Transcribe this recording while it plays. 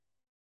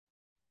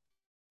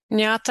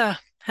Nyata,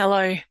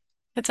 hello.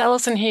 It's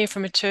Alison here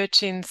from a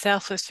church in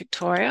southwest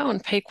Victoria on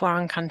Peak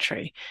Warren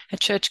Country, a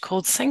church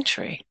called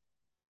Sanctuary.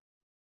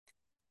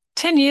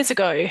 10 years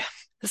ago,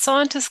 the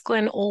scientist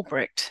Glenn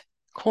Albrecht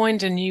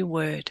coined a new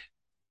word.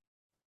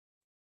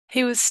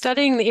 He was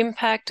studying the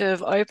impact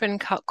of open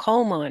cut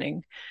coal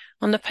mining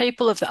on the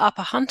people of the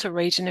Upper Hunter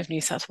region of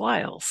New South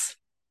Wales.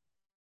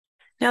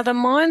 Now, the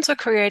mines were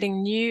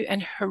creating new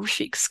and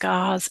horrific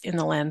scars in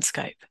the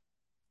landscape,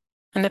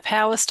 and the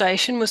power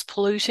station was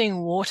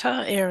polluting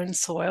water, air, and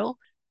soil,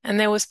 and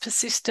there was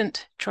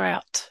persistent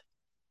drought.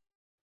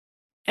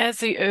 As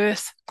the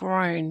earth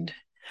groaned,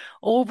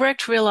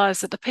 Albrecht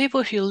realized that the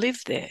people who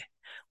lived there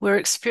were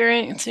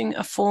experiencing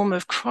a form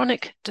of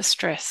chronic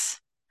distress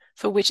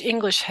for which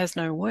English has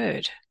no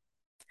word.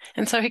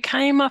 And so he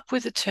came up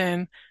with the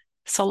term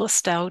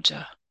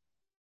solastalgia.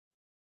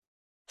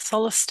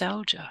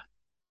 Solastalgia.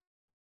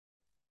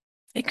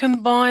 It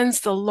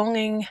combines the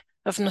longing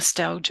of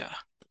nostalgia,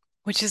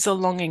 which is a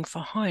longing for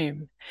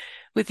home,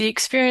 with the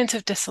experience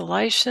of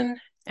desolation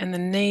and the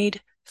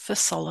need for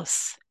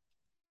solace.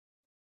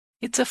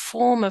 It's a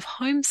form of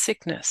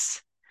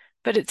homesickness,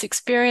 but it's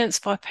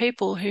experienced by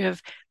people who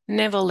have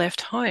never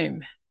left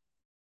home.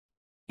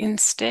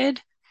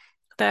 Instead,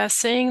 they are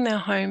seeing their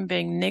home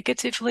being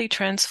negatively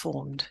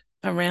transformed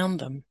around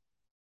them.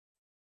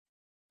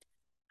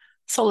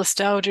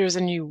 Solastalgia is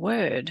a new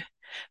word,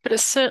 but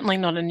it's certainly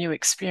not a new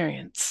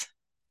experience.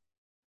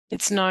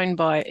 It's known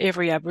by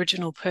every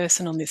Aboriginal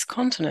person on this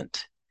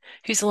continent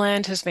whose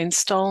land has been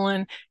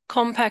stolen,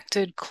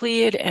 compacted,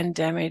 cleared, and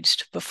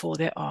damaged before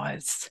their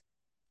eyes.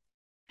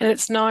 And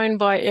it's known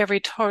by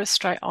every Torres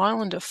Strait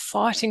Islander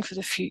fighting for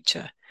the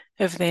future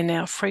of their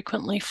now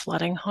frequently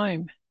flooding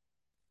home.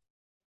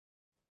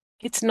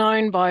 It's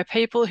known by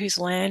people whose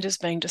land is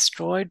being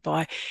destroyed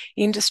by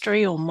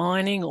industry or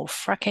mining or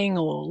fracking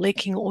or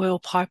leaking oil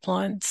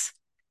pipelines.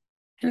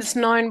 And it's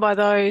known by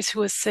those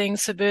who are seeing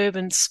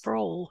suburban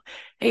sprawl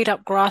eat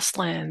up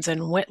grasslands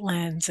and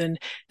wetlands and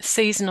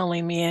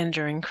seasonally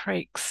meandering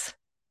creeks.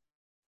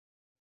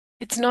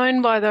 It's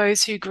known by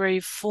those who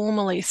grieve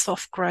formerly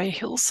soft grey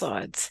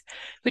hillsides,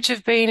 which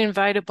have been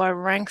invaded by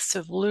ranks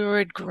of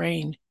lurid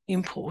green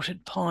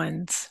imported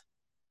pines.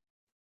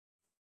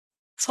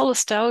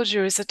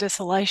 Solastalgia is a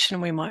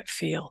desolation we might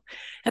feel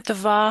at the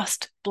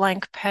vast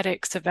blank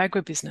paddocks of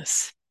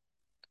agribusiness,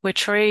 where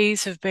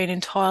trees have been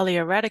entirely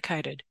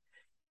eradicated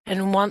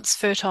and once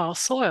fertile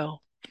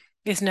soil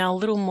is now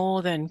little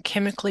more than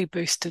chemically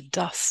boosted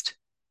dust.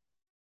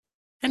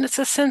 And it's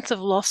a sense of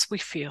loss we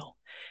feel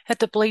at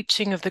the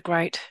bleaching of the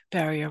Great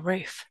Barrier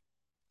Reef.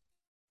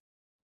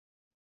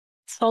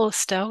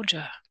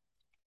 Solastalgia.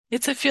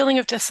 It's a feeling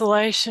of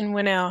desolation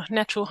when our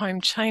natural home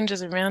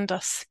changes around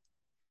us.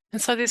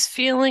 And so this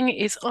feeling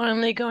is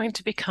only going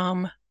to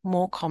become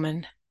more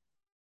common.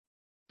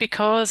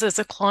 Because as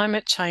the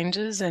climate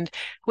changes and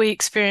we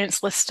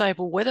experience less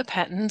stable weather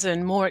patterns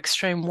and more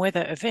extreme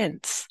weather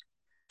events,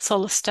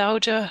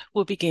 solastalgia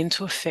will begin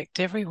to affect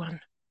everyone.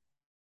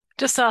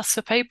 Just ask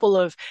the people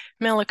of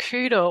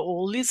Mallacoota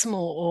or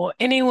Lismore or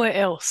anywhere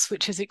else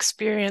which has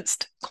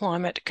experienced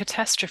climate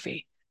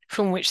catastrophe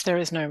from which there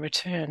is no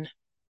return.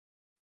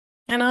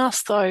 And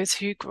ask those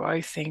who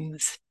grow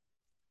things.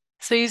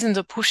 Seasons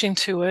are pushing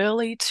too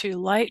early, too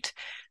late,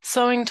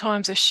 sowing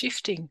times are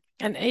shifting,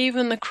 and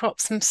even the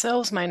crops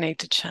themselves may need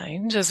to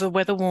change as the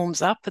weather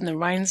warms up and the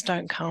rains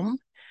don't come,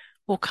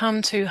 or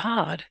come too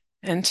hard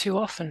and too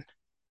often.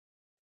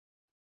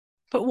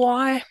 But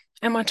why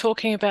am I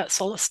talking about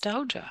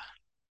solastalgia?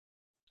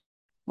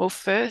 Well,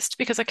 first,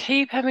 because I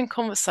keep having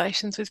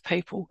conversations with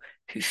people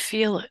who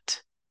feel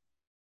it.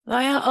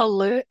 They are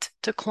alert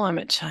to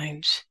climate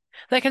change.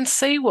 They can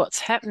see what's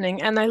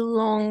happening and they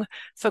long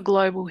for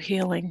global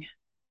healing.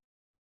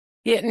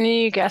 Yet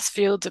new gas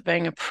fields are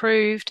being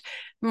approved,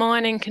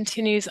 mining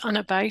continues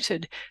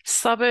unabated,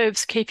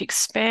 suburbs keep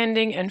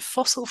expanding, and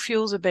fossil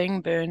fuels are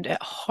being burned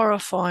at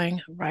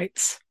horrifying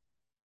rates.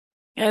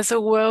 As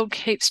the world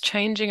keeps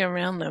changing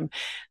around them,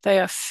 they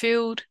are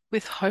filled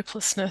with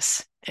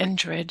hopelessness and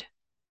dread.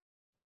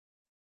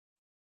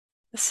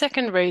 The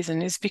second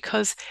reason is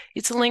because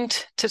it's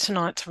linked to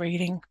tonight's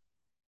reading.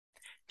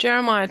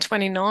 Jeremiah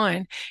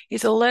 29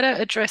 is a letter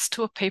addressed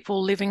to a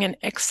people living in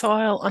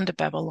exile under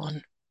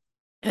Babylon,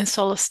 and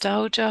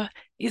solastalgia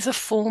is a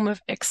form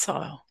of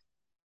exile.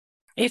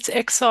 It's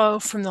exile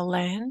from the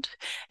land,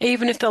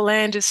 even if the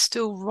land is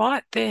still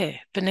right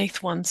there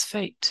beneath one's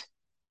feet.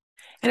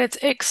 And it's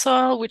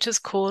exile which is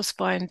caused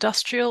by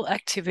industrial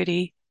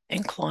activity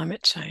and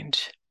climate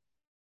change.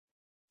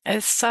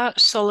 As such,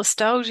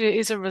 solastalgia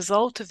is a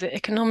result of the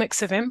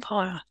economics of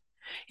empire,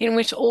 in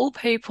which all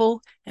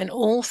people and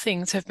all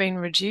things have been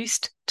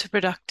reduced to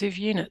productive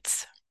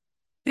units.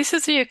 This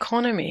is the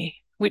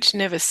economy which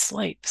never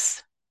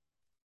sleeps.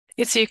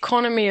 It's the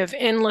economy of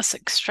endless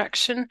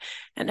extraction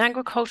and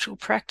agricultural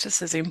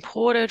practices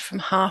imported from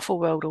half a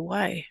world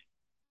away.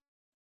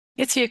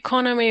 It's the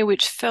economy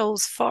which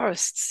fells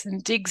forests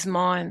and digs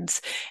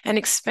mines and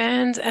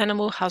expands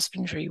animal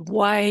husbandry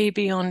way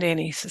beyond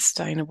any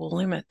sustainable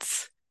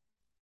limits.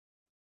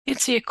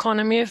 It's the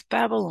economy of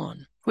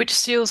Babylon, which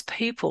steals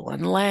people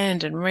and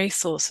land and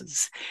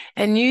resources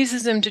and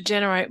uses them to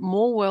generate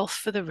more wealth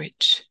for the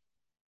rich.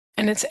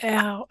 And it's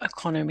our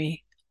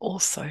economy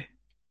also.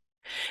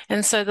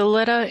 And so the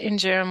letter in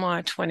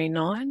Jeremiah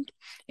 29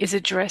 is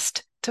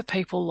addressed to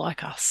people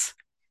like us.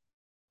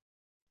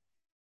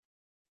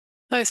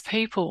 Those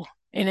people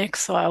in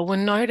exile were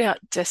no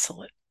doubt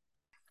desolate.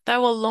 They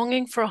were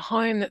longing for a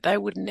home that they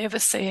would never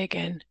see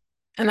again,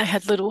 and they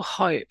had little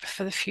hope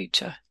for the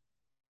future.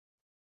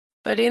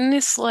 But in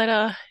this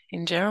letter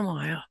in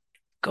Jeremiah,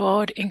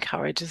 God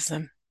encourages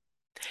them,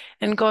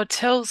 and God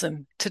tells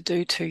them to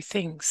do two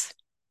things.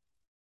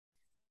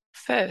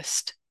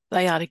 First,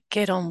 they are to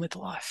get on with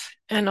life,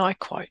 and I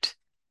quote,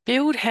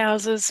 build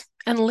houses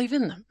and live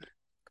in them,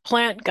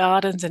 plant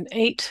gardens and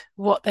eat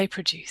what they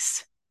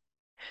produce.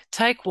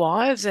 Take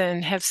wives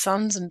and have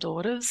sons and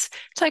daughters.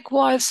 Take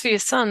wives for your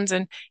sons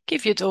and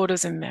give your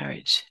daughters in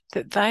marriage,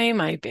 that they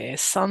may bear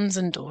sons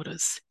and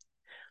daughters.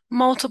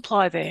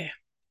 Multiply there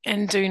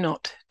and do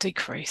not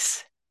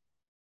decrease.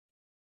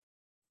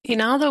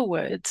 In other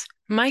words,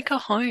 make a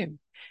home,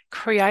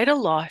 create a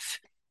life,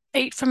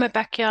 eat from a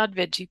backyard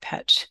veggie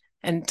patch,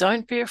 and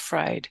don't be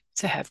afraid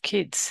to have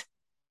kids.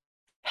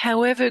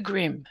 However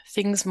grim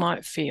things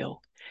might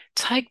feel,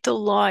 take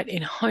delight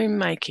in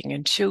homemaking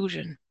and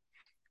children,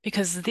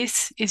 because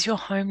this is your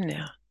home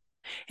now,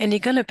 and you're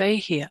going to be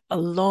here a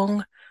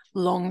long,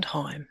 long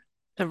time,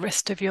 the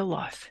rest of your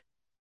life.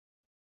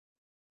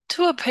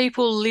 To a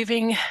people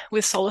living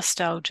with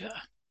solastalgia,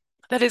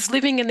 that is,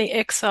 living in the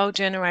exile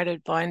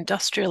generated by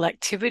industrial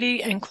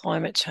activity and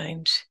climate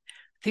change,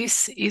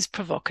 this is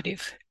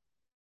provocative.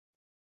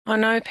 I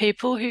know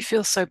people who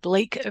feel so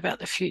bleak about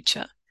the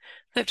future,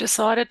 they've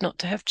decided not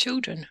to have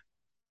children.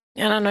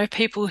 And I know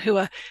people who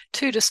are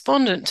too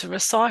despondent to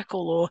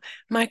recycle or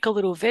make a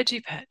little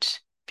veggie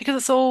patch because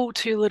it's all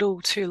too little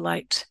too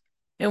late.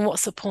 And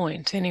what's the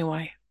point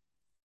anyway?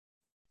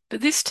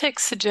 But this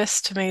text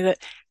suggests to me that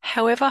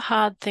however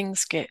hard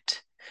things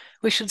get,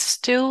 we should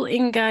still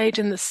engage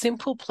in the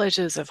simple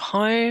pleasures of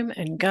home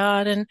and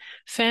garden,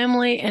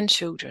 family and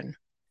children,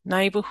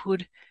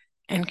 neighbourhood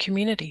and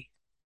community.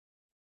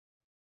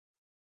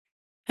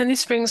 And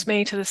this brings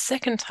me to the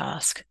second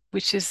task,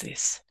 which is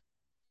this.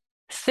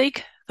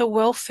 Seek the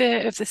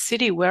welfare of the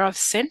city where I've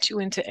sent you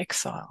into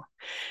exile,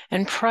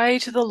 and pray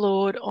to the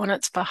Lord on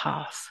its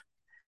behalf,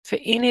 for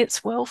in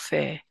its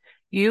welfare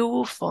you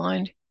will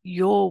find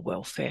your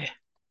welfare.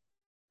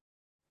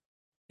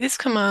 This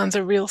command's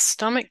a real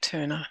stomach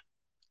turner.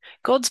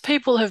 God's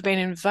people have been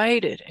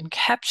invaded and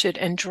captured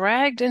and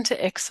dragged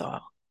into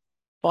exile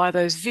by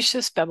those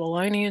vicious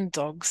Babylonian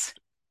dogs.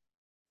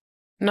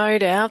 No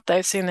doubt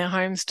they've seen their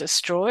homes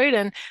destroyed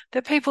and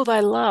the people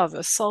they love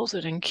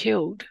assaulted and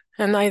killed,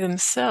 and they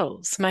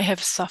themselves may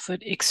have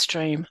suffered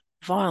extreme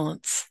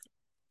violence.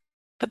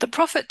 But the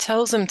prophet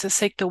tells them to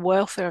seek the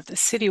welfare of the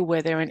city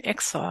where they're in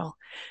exile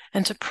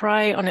and to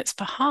pray on its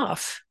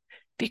behalf,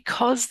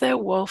 because their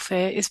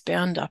welfare is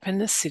bound up in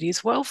the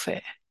city's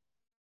welfare.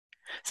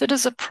 So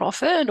does the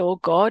prophet or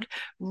God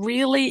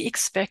really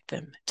expect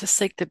them to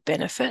seek the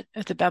benefit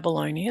of the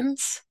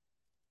Babylonians?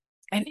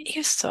 And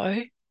if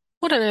so,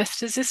 what on earth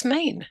does this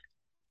mean?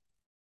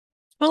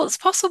 Well, it's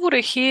possible to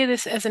hear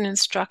this as an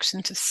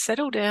instruction to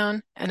settle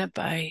down and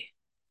obey,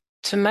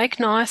 to make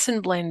nice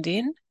and blend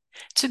in,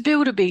 to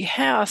build a big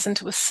house and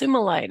to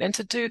assimilate and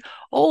to do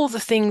all the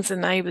things the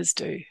neighbours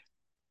do.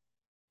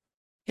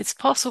 It's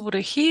possible to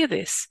hear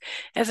this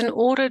as an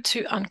order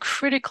to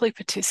uncritically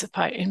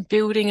participate in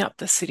building up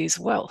the city's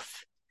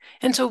wealth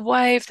and to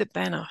wave the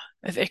banner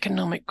of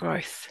economic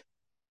growth.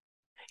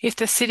 If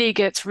the city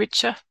gets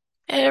richer,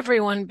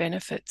 everyone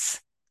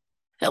benefits.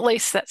 At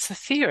least that's the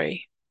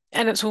theory,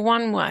 and it's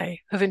one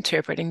way of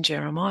interpreting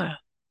Jeremiah.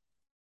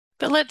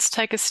 But let's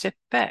take a step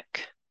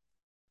back.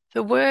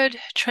 The word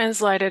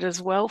translated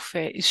as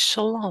welfare is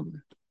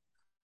shalom.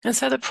 And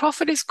so the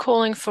prophet is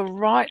calling for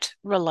right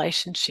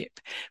relationship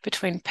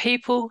between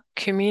people,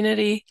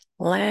 community,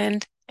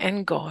 land,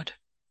 and God.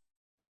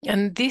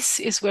 And this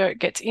is where it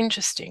gets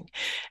interesting,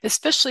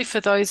 especially for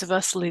those of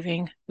us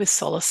living with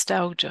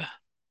solastalgia.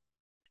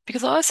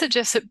 Because I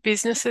suggest that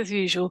business as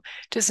usual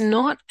does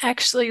not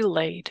actually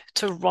lead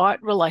to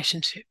right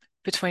relationship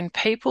between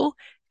people,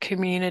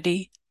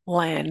 community,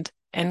 land,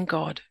 and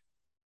God.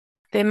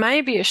 There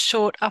may be a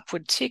short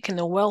upward tick in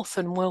the wealth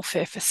and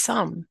welfare for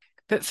some,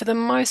 but for the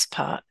most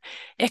part,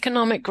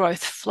 economic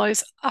growth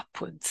flows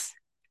upwards,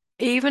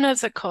 even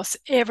as it costs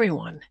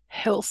everyone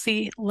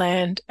healthy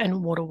land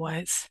and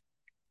waterways.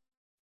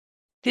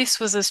 This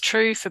was as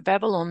true for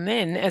Babylon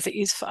then as it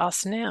is for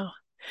us now.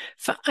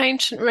 For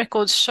ancient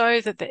records show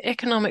that the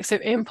economics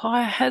of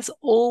empire has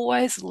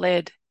always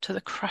led to the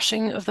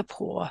crushing of the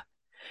poor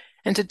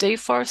and to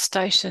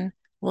deforestation,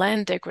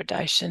 land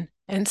degradation,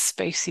 and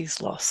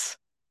species loss.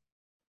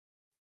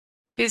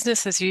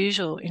 Business as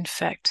usual, in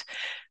fact,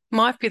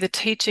 might be the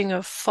teaching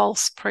of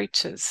false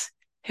preachers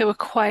who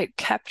equate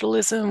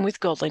capitalism with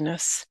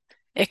godliness,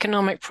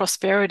 economic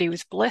prosperity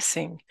with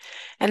blessing,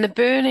 and the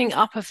burning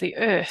up of the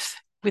earth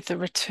with the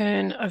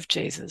return of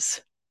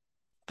Jesus.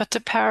 But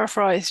to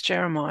paraphrase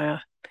Jeremiah,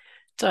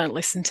 Don't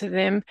listen to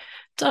them.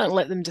 Don't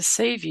let them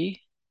deceive you,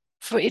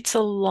 for it's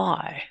a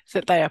lie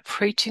that they are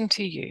preaching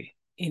to you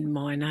in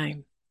my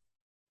name.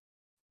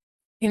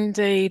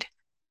 Indeed,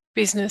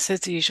 business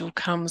as usual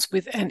comes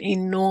with an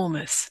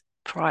enormous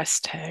price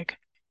tag: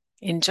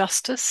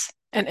 injustice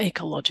and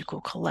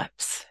ecological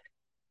collapse.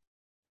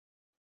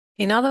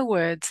 In other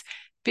words,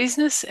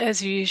 business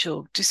as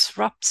usual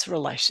disrupts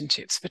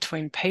relationships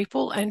between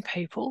people and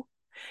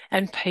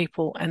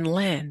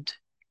land.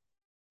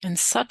 And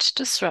such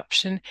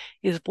disruption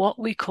is what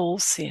we call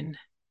sin.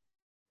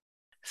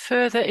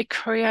 Further, it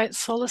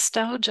creates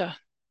solastalgia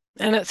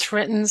and it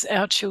threatens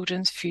our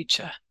children's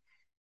future.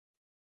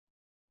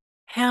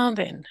 How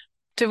then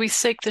do we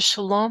seek the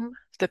shalom,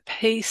 the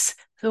peace,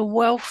 the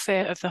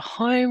welfare of the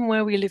home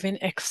where we live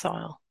in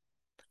exile,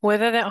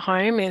 whether that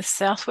home is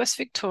Southwest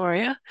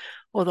Victoria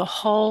or the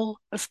whole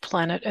of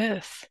planet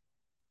Earth?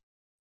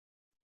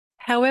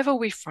 However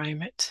we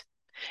frame it,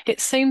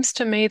 it seems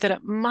to me that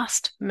it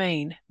must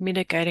mean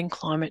mitigating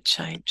climate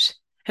change,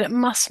 and it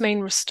must mean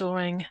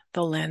restoring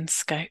the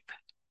landscape.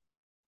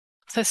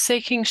 So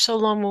seeking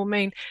shalom will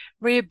mean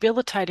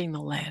rehabilitating the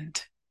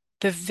land,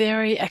 the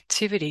very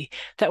activity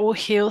that will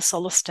heal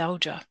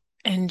solastalgia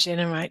and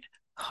generate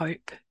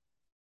hope.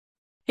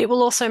 It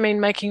will also mean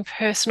making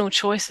personal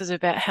choices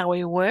about how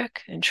we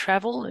work and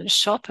travel and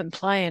shop and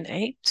play and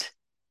eat.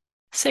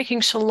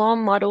 Seeking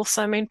shalom might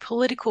also mean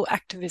political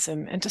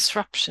activism and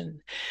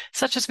disruption,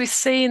 such as we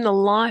see in the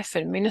life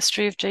and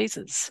ministry of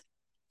Jesus.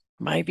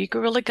 Maybe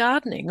guerrilla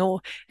gardening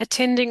or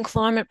attending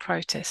climate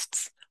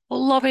protests or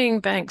lobbying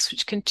banks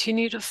which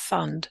continue to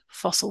fund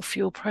fossil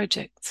fuel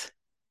projects.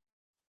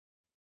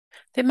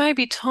 There may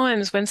be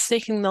times when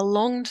seeking the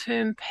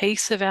long-term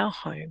peace of our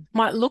home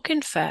might look,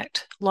 in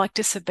fact, like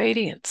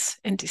disobedience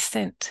and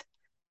dissent,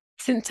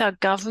 since our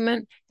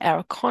government, our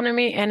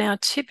economy, and our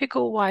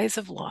typical ways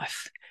of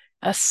life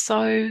are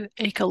so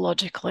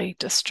ecologically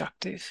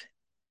destructive.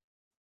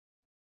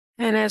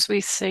 And as we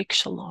seek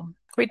shalom,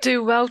 we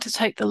do well to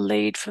take the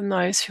lead from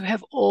those who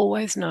have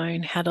always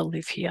known how to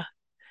live here,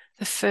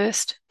 the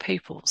first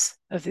peoples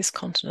of this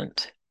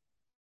continent.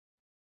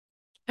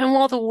 And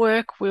while the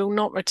work will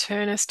not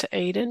return us to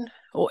Eden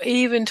or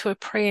even to a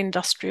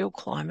pre-industrial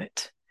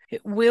climate,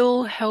 it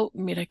will help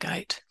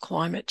mitigate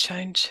climate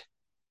change.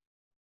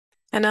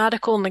 An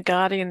article in The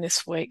Guardian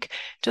this week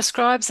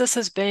describes us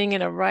as being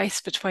in a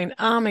race between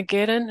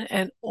Armageddon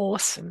and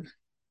awesome.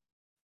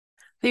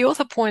 The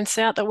author points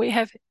out that we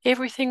have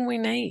everything we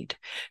need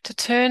to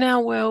turn our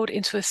world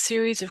into a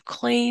series of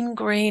clean,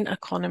 green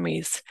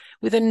economies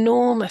with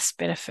enormous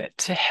benefit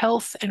to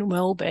health and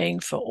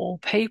well-being for all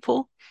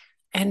people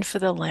and for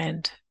the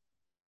land.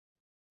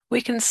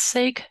 We can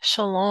seek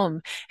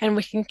shalom and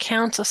we can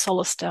counter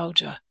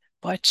solastalgia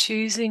by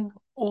choosing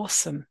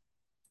awesome,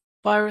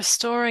 by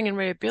restoring and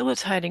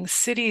rehabilitating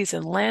cities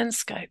and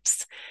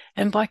landscapes,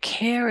 and by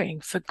caring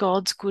for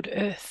God's good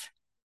earth.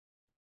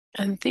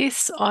 And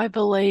this, I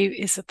believe,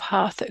 is the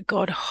path that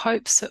God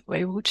hopes that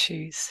we will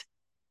choose.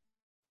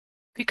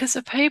 Because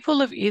the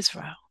people of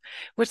Israel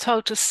were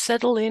told to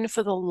settle in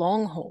for the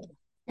long haul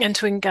and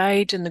to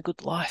engage in the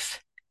good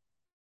life.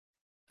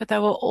 But they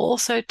were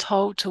also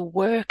told to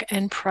work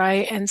and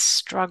pray and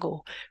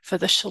struggle for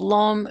the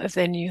shalom of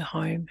their new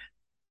home,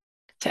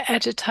 to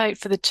agitate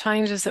for the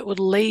changes that would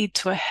lead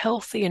to a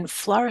healthy and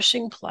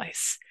flourishing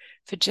place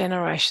for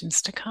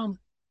generations to come.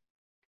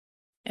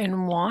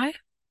 And why?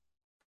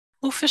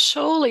 Well, for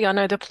surely I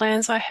know the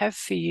plans I have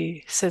for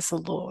you, says the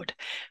Lord,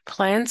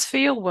 plans for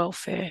your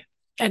welfare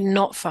and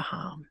not for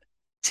harm,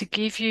 to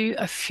give you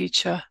a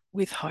future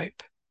with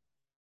hope.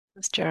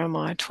 That's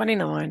Jeremiah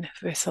 29,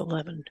 verse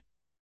 11.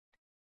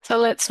 So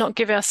let's not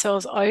give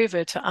ourselves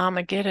over to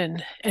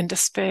Armageddon and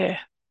despair.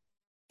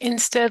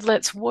 Instead,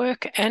 let's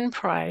work and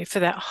pray for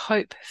that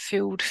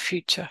hope-filled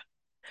future,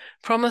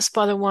 promised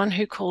by the one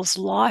who calls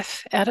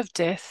life out of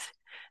death,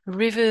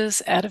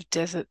 rivers out of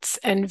deserts,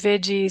 and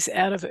veggies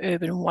out of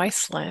urban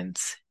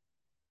wastelands.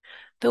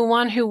 The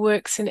one who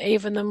works in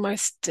even the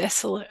most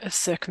desolate of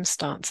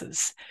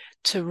circumstances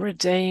to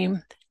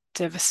redeem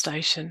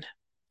devastation.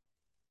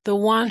 The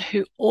one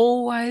who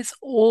always,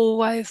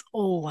 always,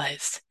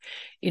 always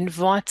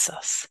invites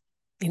us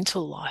into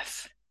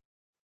life.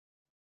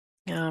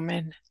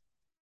 Amen.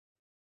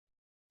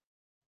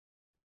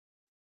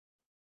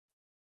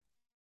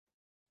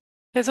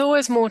 There's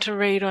always more to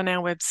read on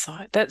our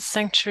website. That's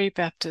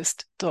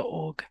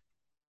sanctuarybaptist.org.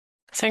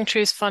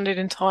 Sanctuary is funded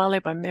entirely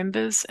by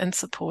members and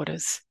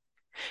supporters.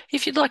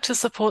 If you'd like to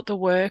support the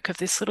work of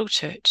this little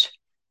church,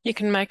 you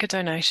can make a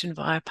donation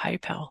via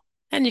PayPal,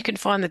 and you can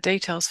find the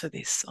details for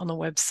this on the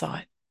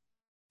website.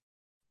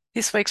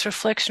 This week's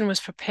reflection was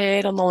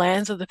prepared on the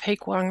lands of the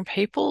Pequang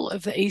people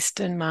of the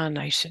Eastern Maar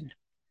Nation,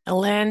 a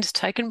land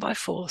taken by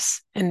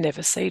force and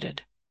never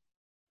ceded.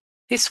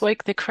 This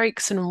week, the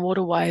creeks and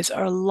waterways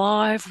are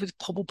alive with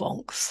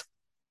pobblebonks.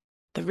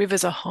 The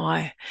rivers are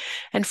high,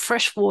 and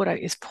fresh water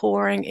is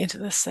pouring into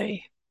the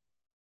sea.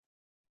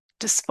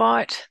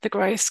 Despite the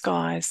grey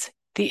skies,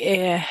 the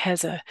air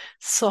has a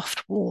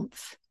soft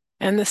warmth,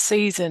 and the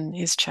season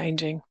is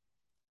changing.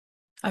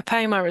 I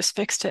pay my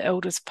respects to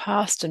elders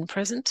past and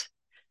present.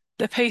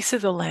 The peace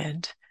of the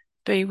land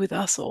be with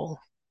us all.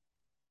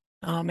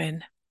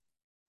 Amen.